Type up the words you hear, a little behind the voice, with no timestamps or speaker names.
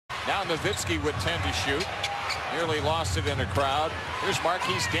Now Nowitzki with 10 to shoot. Nearly lost it in a crowd. Here's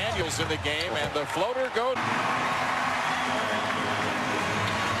Marquis Daniels in the game, and the floater goes.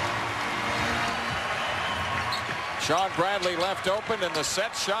 Sean Bradley left open, and the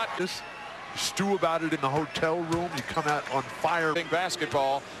set shot. Just stew about it in the hotel room. You come out on fire.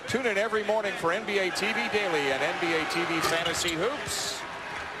 Basketball. Tune in every morning for NBA TV Daily and NBA TV Fantasy Hoops.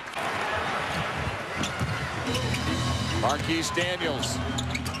 Marquis Daniels.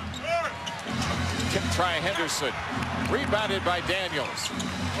 Try Henderson. Rebounded by Daniels.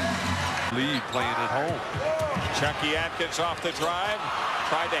 Lee playing at home. Chucky Atkins off the drive.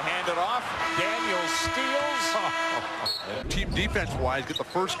 Tried to hand it off. Daniels steals. Team defense-wise, get the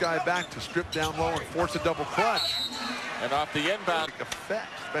first guy back to strip down low and force a double clutch. And off the inbound.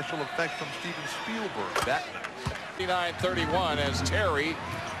 Special effect from Steven Spielberg. That 59-31 as Terry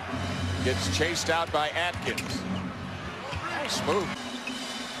gets chased out by Atkins. Nice move.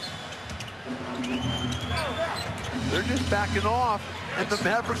 They're just backing off, and the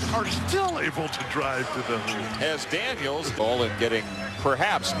Mavericks are still able to drive to the hoop. As Daniels ball and getting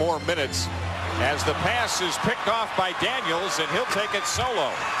perhaps more minutes as the pass is picked off by Daniels, and he'll take it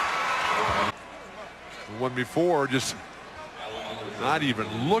solo. The one before just not even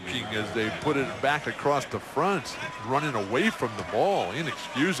looking as they put it back across the front, running away from the ball.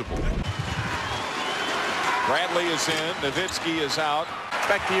 Inexcusable. Bradley is in. Nowitzki is out.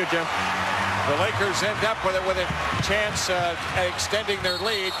 Back to you, Jim. The Lakers end up with a chance extending their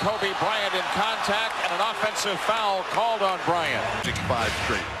lead. Kobe Bryant in contact, and an offensive foul called on Bryant. 5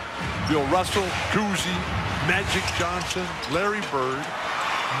 straight. Bill Russell, Cousy, Magic Johnson, Larry Bird,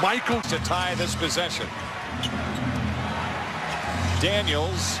 Michael to tie this possession.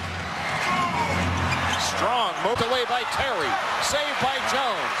 Daniels. Strong. Moved away by Terry. Saved by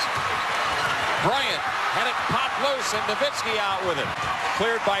Jones. Bryant had it popped loose, and Nowitzki out with it.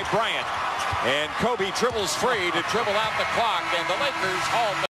 Cleared by Bryant. And Kobe dribbles free to dribble out the clock, and the Lakers haul.